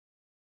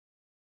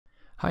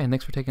Hi, and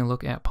thanks for taking a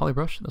look at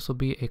Polybrush. This will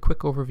be a quick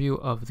overview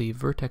of the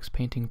Vertex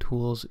painting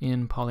tools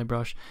in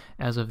Polybrush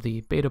as of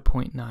the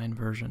v0.9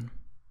 version.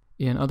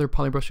 In other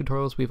Polybrush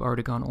tutorials, we've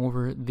already gone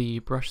over the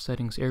brush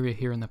settings area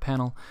here in the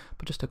panel,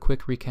 but just a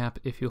quick recap: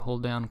 if you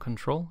hold down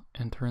Control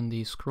and turn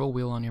the scroll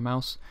wheel on your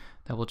mouse,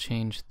 that will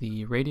change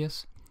the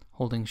radius.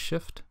 Holding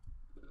Shift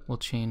will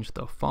change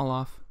the fall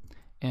off,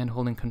 and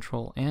holding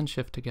Control and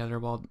Shift together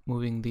while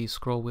moving the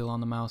scroll wheel on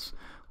the mouse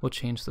will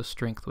change the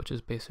strength, which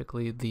is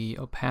basically the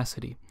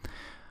opacity.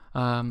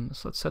 So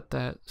let's set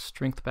that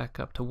strength back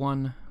up to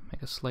 1,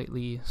 make a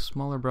slightly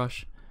smaller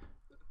brush,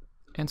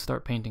 and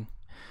start painting.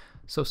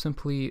 So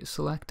simply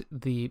select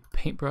the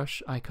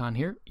paintbrush icon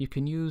here. You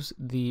can use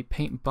the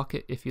paint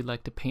bucket if you'd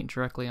like to paint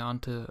directly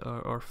onto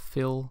or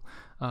fill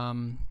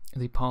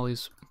the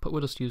polys, but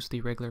we'll just use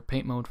the regular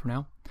paint mode for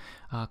now.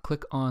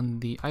 Click on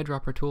the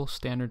Eyedropper Tool,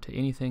 standard to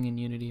anything in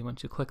Unity.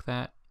 Once you click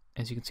that,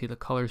 as you can see, the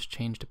colors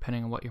change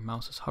depending on what your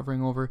mouse is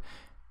hovering over,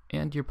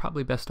 and you're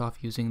probably best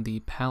off using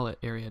the palette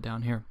area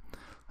down here.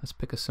 Let's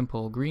pick a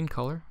simple green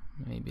color,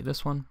 maybe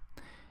this one.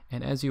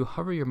 And as you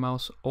hover your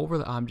mouse over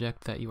the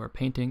object that you are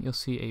painting, you'll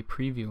see a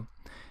preview.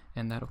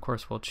 And that, of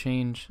course, will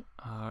change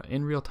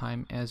in real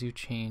time as you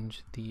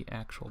change the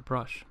actual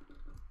brush.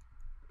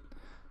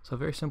 So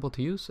very simple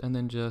to use, and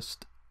then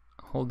just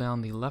hold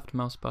down the left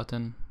mouse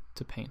button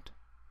to paint.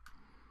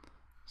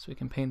 So we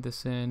can paint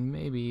this in,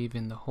 maybe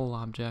even the whole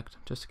object,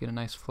 just to get a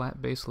nice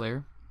flat base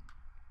layer.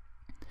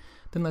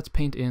 Then let's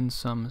paint in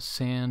some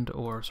sand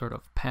or sort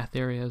of path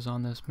areas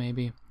on this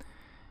maybe.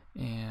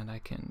 And I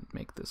can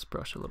make this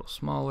brush a little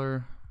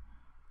smaller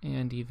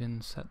and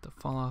even set the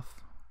fall off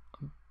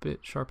a bit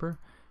sharper,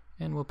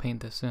 and we'll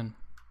paint this in.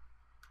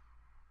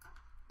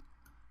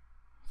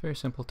 Very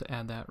simple to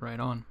add that right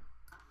on.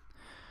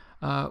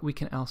 We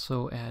can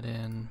also add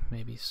in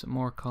maybe some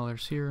more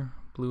colors here,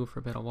 blue for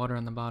a bit of water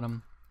on the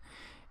bottom,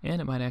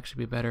 and it might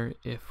actually be better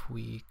if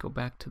we go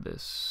back to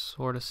this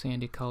sort of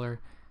sandy color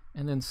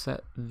and then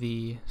set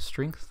the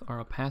strength or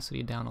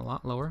opacity down a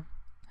lot lower,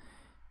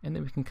 and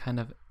then we can kind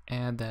of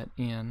add that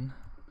in.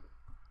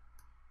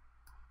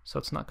 So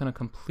it's not going to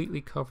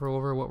completely cover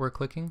over what we're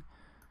clicking,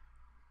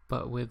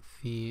 but with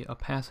the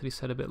opacity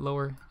set a bit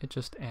lower, it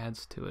just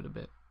adds to it a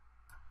bit.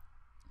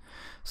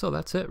 So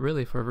that's it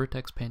really for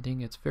Vertex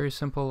painting. It's very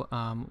simple.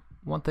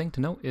 One thing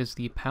to note is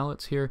the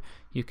palettes here.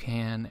 You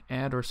can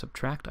add or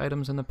subtract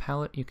items in the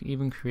palette. You can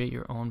even create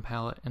your own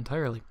palette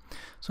entirely.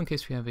 So in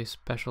case you have a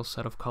special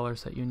set of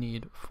colors that you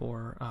need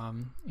for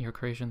your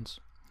creations.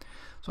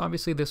 So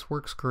obviously this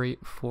works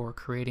great for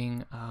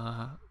creating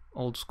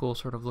old school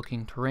sort of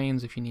looking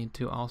terrains. If you need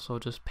to also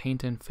just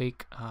paint in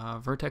fake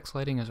vertex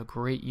lighting is a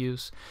great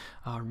use,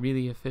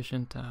 really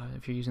efficient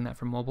if you're using that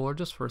for mobile or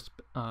just for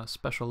a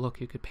special look.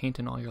 You could paint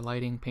in all your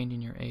lighting, paint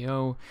in your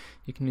AO.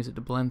 You can use it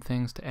to blend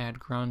things, to add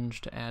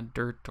grunge, to add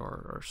dirt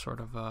or sort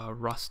of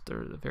rust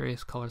or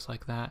various colors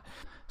like that.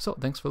 So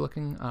thanks for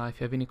looking. If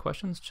you have any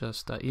questions,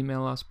 just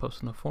email us,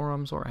 post in the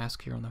forums, or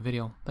ask here on the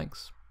video.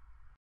 Thanks.